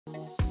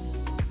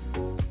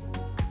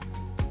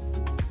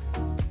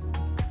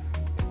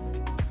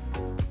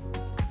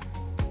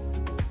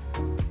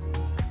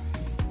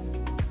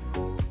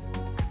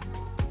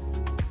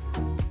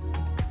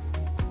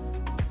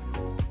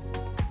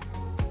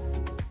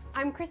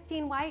I'm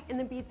Christine White in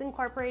the Beads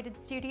Incorporated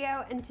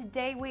studio, and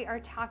today we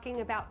are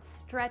talking about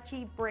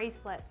stretchy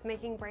bracelets,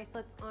 making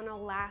bracelets on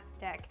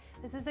elastic.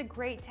 This is a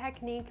great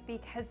technique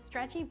because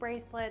stretchy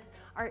bracelets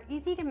are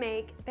easy to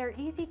make, they're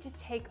easy to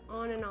take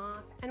on and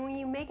off, and when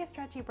you make a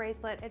stretchy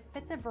bracelet, it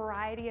fits a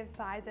variety of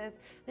sizes,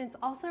 and it's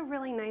also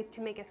really nice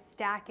to make a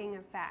stacking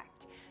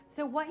effect.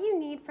 So what you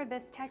need for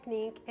this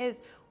technique is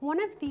one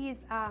of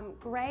these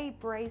gray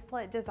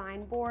bracelet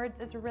design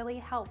boards is really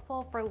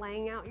helpful for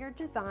laying out your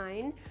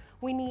design.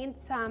 We need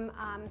some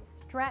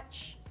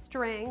stretch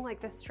string,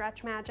 like the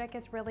Stretch Magic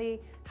is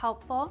really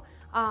helpful.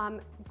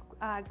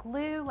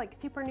 Glue, like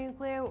super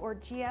glue or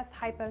GS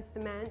Hypo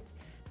Cement.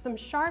 Some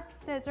sharp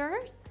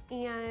scissors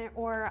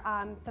or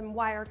some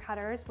wire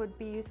cutters would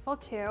be useful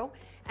too.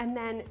 And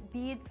then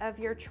beads of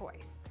your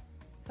choice.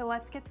 So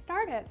let's get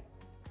started.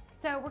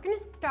 So we're going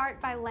to start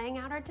by laying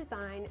out our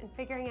design and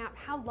figuring out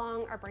how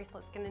long our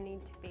bracelet's going to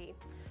need to be.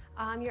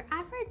 Your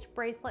average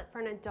bracelet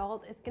for an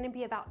adult is going to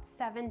be about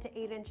 7 to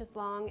 8 inches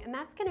long, and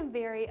that's going to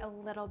vary a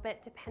little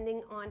bit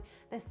depending on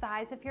the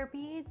size of your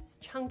beads.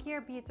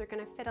 Chunkier beads are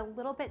going to fit a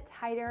little bit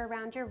tighter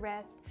around your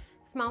wrist.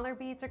 Smaller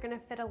beads are going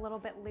to fit a little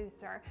bit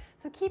looser.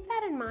 So keep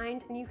that in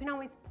mind, and you can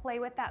always play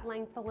with that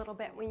length a little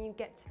bit when you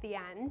get to the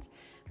end.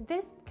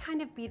 This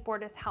kind of bead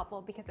board is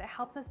helpful because it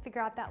helps us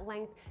figure out that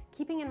length,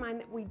 keeping in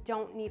mind that we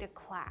don't need a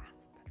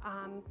clasp.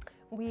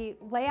 We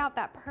lay out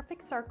that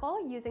perfect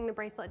circle using the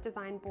bracelet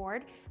design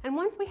board, and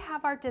once we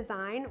have our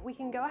design, we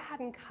can go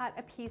ahead and cut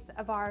a piece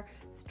of our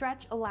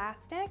stretch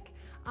elastic.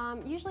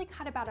 Usually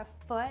cut about 1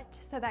 foot,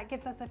 so that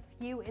gives us a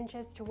few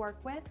inches to work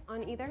with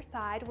on either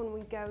side. When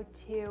we go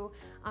to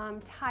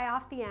tie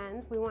off the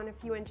ends, we want a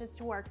few inches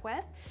to work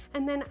with.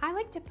 And then I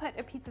like to put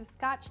a piece of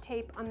Scotch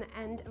tape on the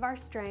end of our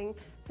string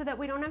so that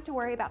we don't have to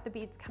worry about the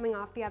beads coming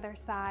off the other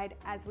side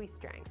as we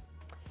string.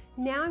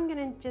 Now I'm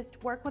going to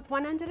just work with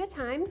one end at a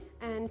time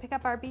and pick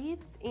up our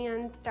beads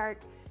and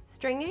start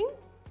stringing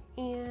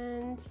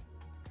and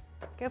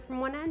go from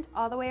one end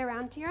all the way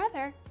around to your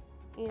other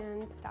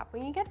and stop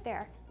when you get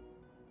there.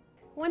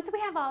 Once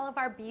we have all of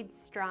our beads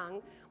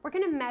strung, we're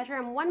going to measure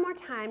them one more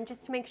time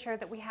just to make sure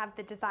that we have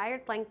the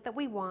desired length that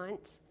we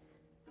want.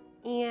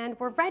 And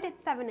we're right at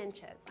 7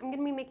 inches. I'm going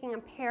to be making a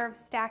pair of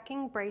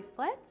stacking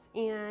bracelets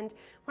and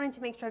wanted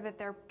to make sure that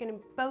they're going to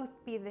both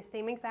be the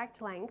same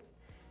exact length.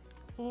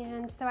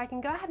 And so I can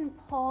go ahead and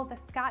pull the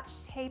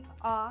Scotch tape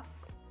off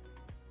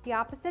the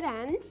opposite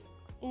end,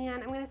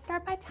 and I'm going to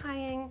start by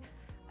tying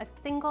a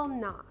single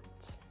knot.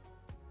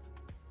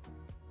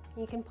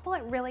 You can pull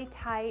it really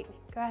tight.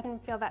 Go ahead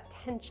and feel that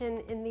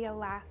tension in the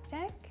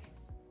elastic,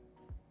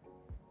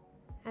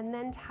 and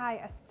then tie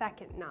a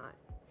second knot.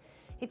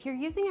 If you're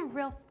using a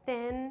real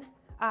thin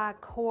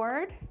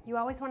cord, you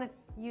always want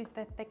to use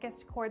the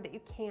thickest cord that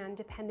you can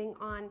depending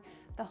on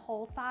the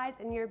hole size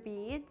in your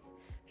beads.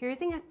 If you're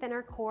using a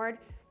thinner cord,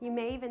 you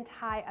may even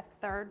tie a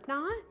third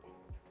knot.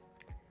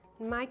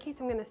 In my case,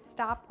 I'm going to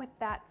stop with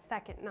that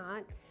second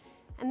knot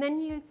and then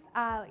use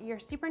your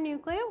super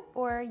glue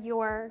or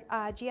your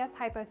GS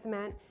Hypo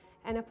Cement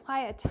and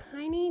apply a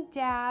tiny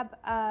dab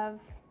of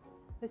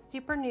the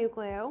super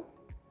glue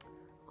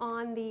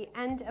on the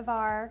end of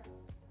our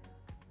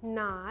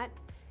knot.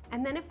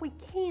 And then if we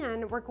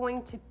can, we're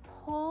going to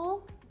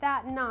pull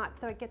that knot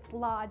so it gets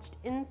lodged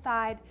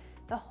inside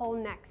the hole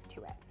next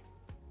to it.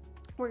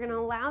 We're going to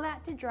allow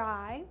that to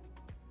dry.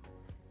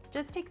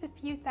 Just takes a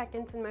few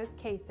seconds in most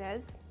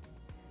cases.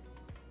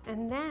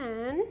 And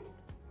then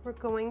we're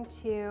going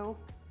to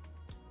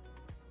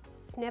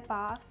snip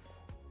off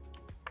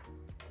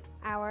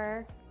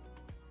our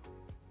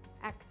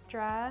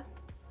extra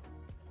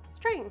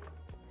string.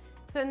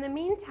 So in the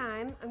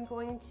meantime, I'm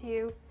going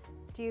to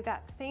do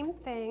that same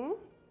thing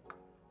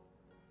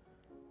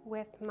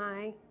with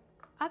my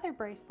other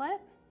bracelet.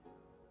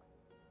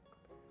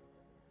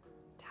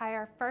 Tie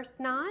our first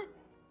knot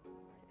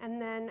and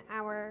then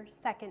our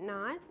second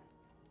knot.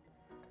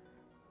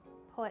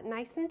 Pull it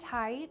nice and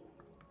tight.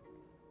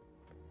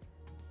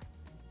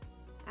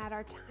 Add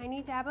our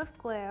tiny dab of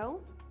glue.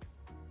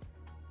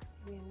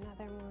 Maybe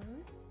another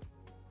one.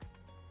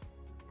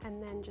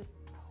 And then just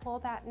pull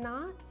that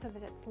knot so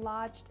that it's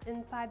lodged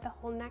inside the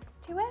hole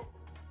next to it.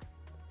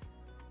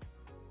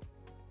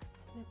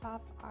 Snip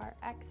off our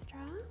extra.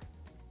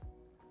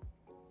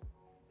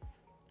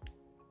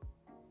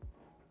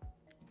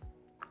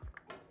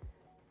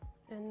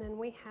 And then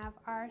we have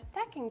our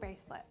stacking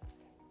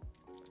bracelets.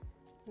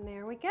 And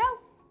there we go.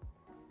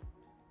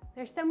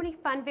 There's so many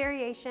fun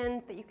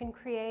variations that you can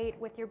create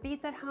with your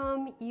beads at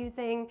home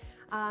using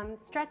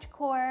stretch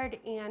cord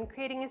and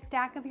creating a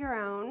stack of your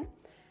own.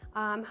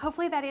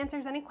 Hopefully that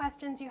answers any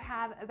questions you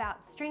have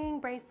about stringing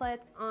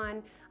bracelets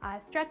on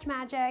Stretch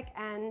Magic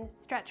and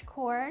stretch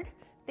cord.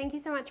 Thank you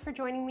so much for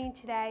joining me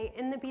today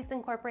in the Beads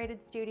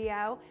Incorporated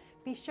studio.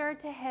 Be sure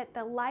to hit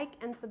the like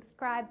and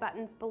subscribe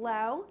buttons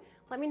below.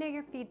 Let me know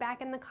your feedback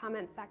in the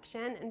comments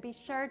section, and be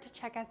sure to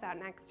check us out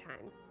next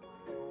time.